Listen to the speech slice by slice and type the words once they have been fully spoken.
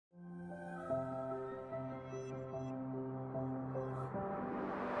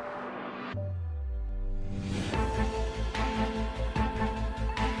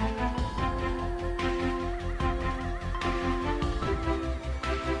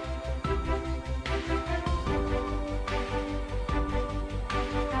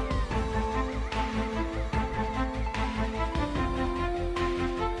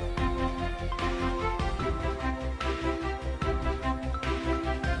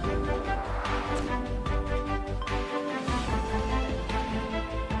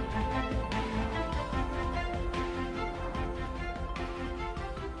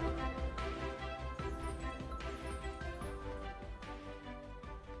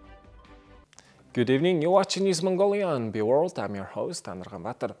Good evening, you're watching News Mongolia on MNB World. I'm your host, Anurgan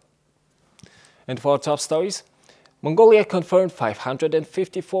Batar. And for our top stories, Mongolia confirmed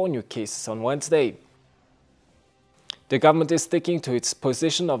 554 new cases on Wednesday. The government is sticking to its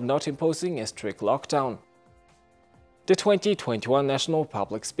position of not imposing a strict lockdown. The 2021 National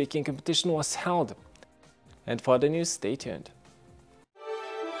Public Speaking Competition was held. And for the news, stay tuned.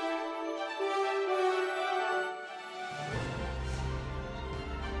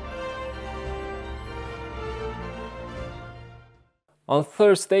 On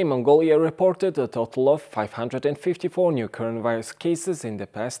Thursday, Mongolia reported a total of 554 new coronavirus cases in the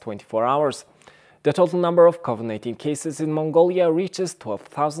past 24 hours. The total number of COVID-19 cases in Mongolia reaches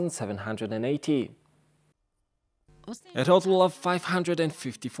 12,780. A total of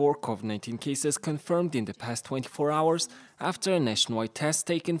 554 COVID-19 cases confirmed in the past 24 hours after a nationwide test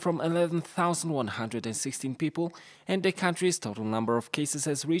taken from 11,116 people, and the country's total number of cases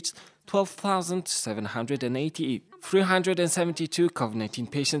has reached 12,780. 372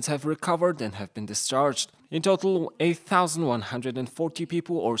 COVID-19 patients have recovered and have been discharged. In total, 8,140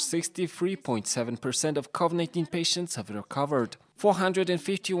 people, or 63.7% of COVID-19 patients, have recovered.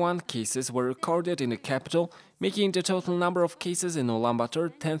 451 cases were recorded in the capital, making the total number of cases in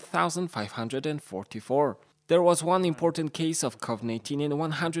Ulaanbaatar 10,544. There was one important case of COVID-19 and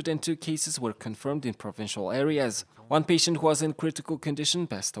 102 cases were confirmed in provincial areas. One patient who was in critical condition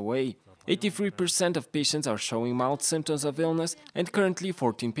passed away. 83% of patients are showing mild symptoms of illness, and currently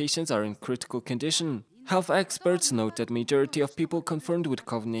 14 patients are in critical condition. Health experts note that majority of people confirmed with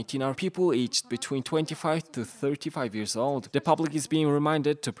COVID-19 are people aged between 25 to 35 years old. The public is being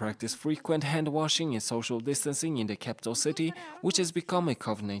reminded to practice frequent hand washing and social distancing in the capital city, which has become a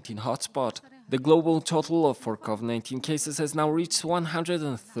COVID-19 hotspot. The global total for COVID-19 cases has now reached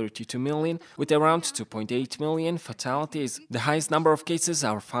 132 million, with around 2.8 million fatalities. The highest number of cases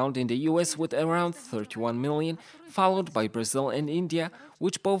are found in the US with around 31 million, followed by Brazil and India,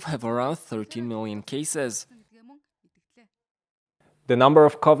 which both have around 13 million cases. The number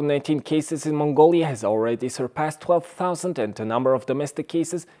of COVID-19 cases in Mongolia has already surpassed 12,000 and the number of domestic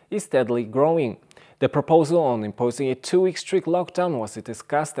cases is steadily growing. The proposal on imposing a 2-week strict lockdown was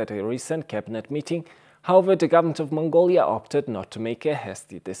discussed at a recent cabinet meeting. However, the government of Mongolia opted not to make a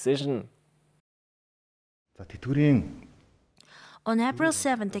hasty decision. On April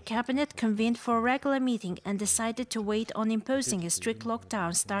 7, the cabinet convened for a regular meeting and decided to wait on imposing a strict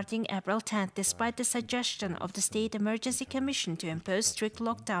lockdown starting April 10, despite the suggestion of the State Emergency Commission to impose strict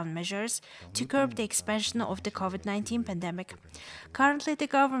lockdown measures to curb the expansion of the COVID-19 pandemic. Currently, the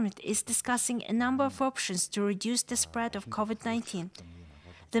government is discussing a number of options to reduce the spread of COVID-19.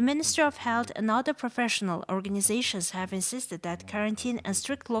 The Ministry of Health and other professional organizations have insisted that quarantine and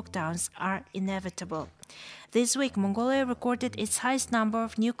strict lockdowns are inevitable. This week, Mongolia recorded its highest number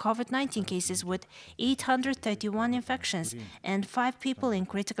of new COVID-19 cases with 831 infections, and 5 people in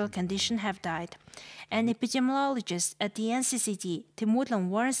critical condition have died. An epidemiologist at the NCCT, Timurlan,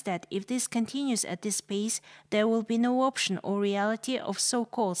 warns that if this continues at this pace, there will be no option or reality of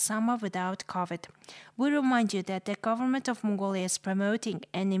so-called summer without COVID. We remind you that the government of Mongolia is promoting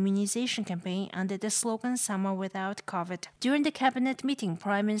an immunization campaign under the slogan Summer Without COVID. During the cabinet meeting,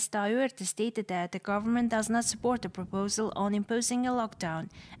 Prime Minister Ayurte stated that the government does not support the proposal on imposing a lockdown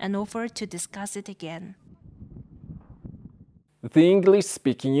and offered to discuss it again. The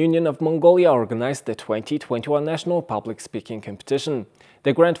English-speaking Union of Mongolia organized the 2021 National Public Speaking Competition.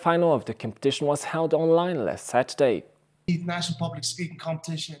 The grand final of the competition was held online last Saturday. National Public Speaking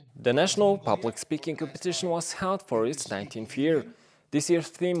Competition. The National Public Speaking Competition was held for its 19th year. This year's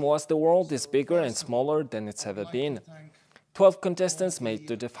theme was "The world is bigger and smaller than it's ever been." 12 contestants made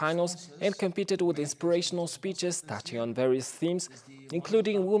to the finals and competed with inspirational speeches touching on various themes,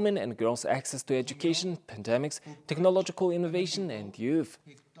 including women and girls' access to education, pandemics, technological innovation, and youth.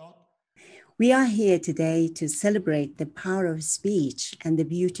 We are here today to celebrate the power of speech and the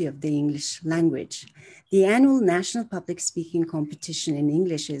beauty of the English language. The annual National Public Speaking Competition in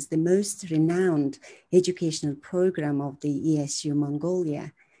English is the most renowned educational program of the ESU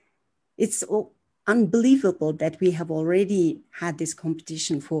Mongolia. It's unbelievable that we have already had this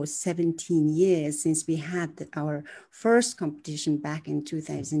competition for 17 years since we had our first competition back in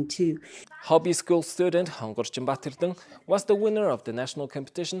 2002. Hobby school student Hongorchin Batirdan was the winner of the national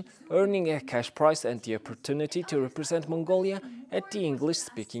competition, earning a cash prize and the opportunity to represent Mongolia at the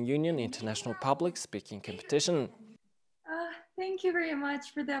English-Speaking Union International Public Speaking Competition. Thank you very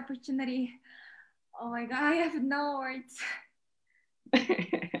much for the opportunity. Oh my God, I have no words.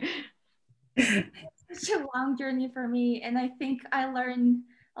 It's such a long journey for me, and I think I learned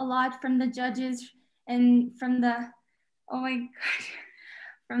a lot from the judges and from the, oh my God,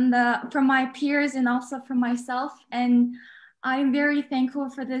 from my peers and also from myself. And I'm very thankful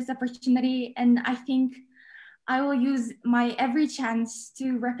for this opportunity. And I think I will use my every chance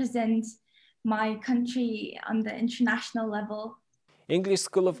to represent my country on the international level. English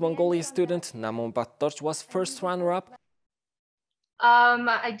School of Mongolia student Namon Battorch was first runner-up.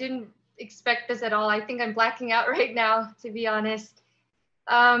 I didn't expect this at all. I think I'm blacking out right now, to be honest.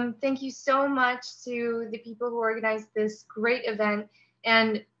 Thank you so much to the people who organized this great event.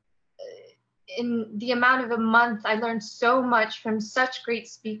 And in the amount of a month, I learned so much from such great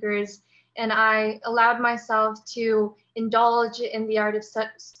speakers. And I allowed myself to indulge in the art of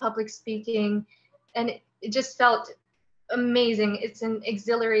public speaking. And it just felt amazing. It's an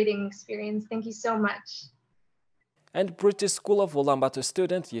exhilarating experience. Thank you so much. And British School of Ulaanbaatar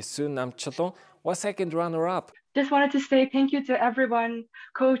student Yesu Namchalon was second runner-up. Just wanted to say thank you to everyone,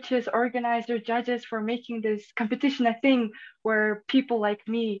 coaches, organizers, judges, for making this competition a thing where people like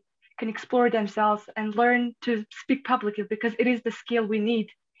me can explore themselves and learn to speak publicly, because it is the skill we need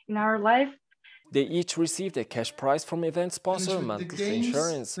in our life. They each received a cash prize from event sponsor Monthly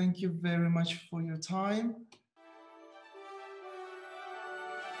Insurance. Thank you very much for your time.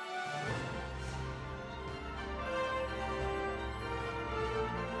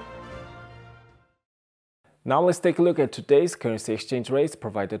 Now let's take a look at today's currency exchange rates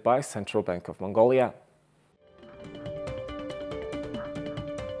provided by Central Bank of Mongolia.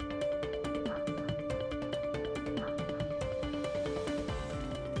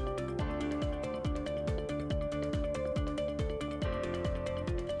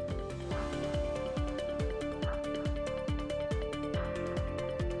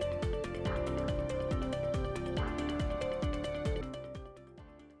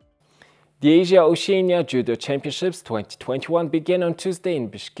 The Asia-Oceania Judo Championships 2021 began on Tuesday in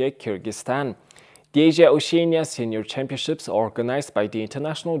Bishkek, Kyrgyzstan. The Asia-Oceania Senior Championships, organized by the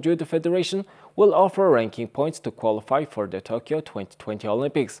International Judo Federation, will offer ranking points to qualify for the Tokyo 2020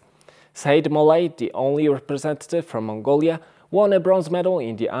 Olympics. Said Molay, the only representative from Mongolia, won a bronze medal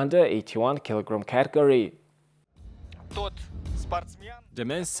in the under 81 kg category. The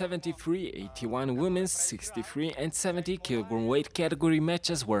men's 73, 81, women's 63 and 70 kg weight category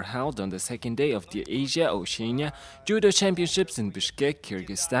matches were held on the second day of the Asia-Oceania Judo Championships in Bishkek,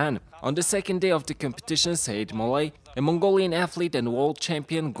 Kyrgyzstan. On the second day of the competition, Said Molay, a Mongolian athlete and world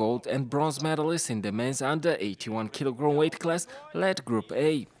champion, gold and bronze medalist in the men's under 81 kg weight class, led Group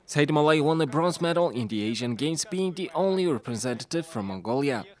A. Said Molay won a bronze medal in the Asian Games, being the only representative from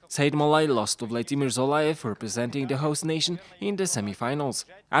Mongolia. Said Molay lost to Vladimir Zolayev, representing the host nation, in the semi-finals.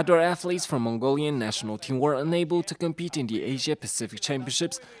 Other athletes from Mongolian national team were unable to compete in the Asia-Pacific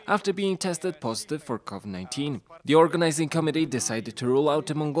Championships after being tested positive for COVID-19. The organizing committee decided to rule out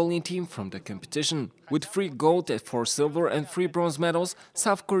the Mongolian team from the competition. With 3 gold, 4 silver and 3 bronze medals,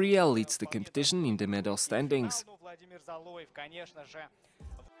 South Korea leads the competition in the medal standings.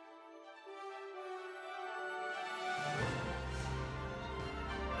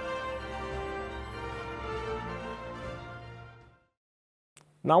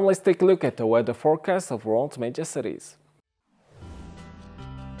 Now let's take a look at the weather forecast of world's major cities.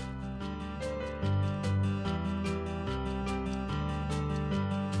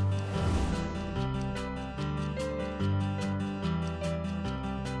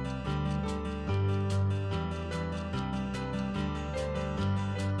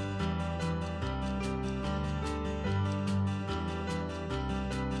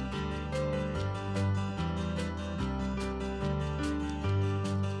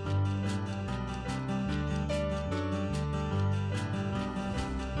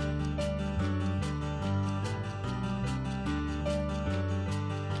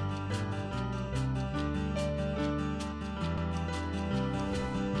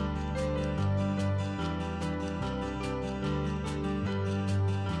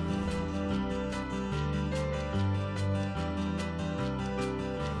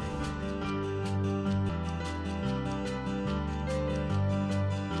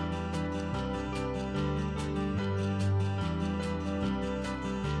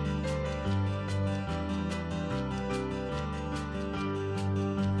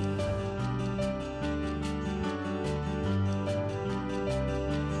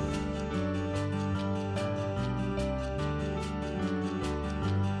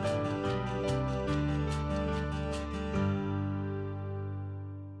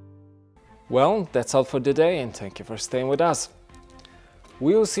 Well, that's all for today, and thank you for staying with us.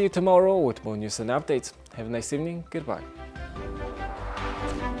 We will see you tomorrow with more news and updates. Have a nice evening. Goodbye.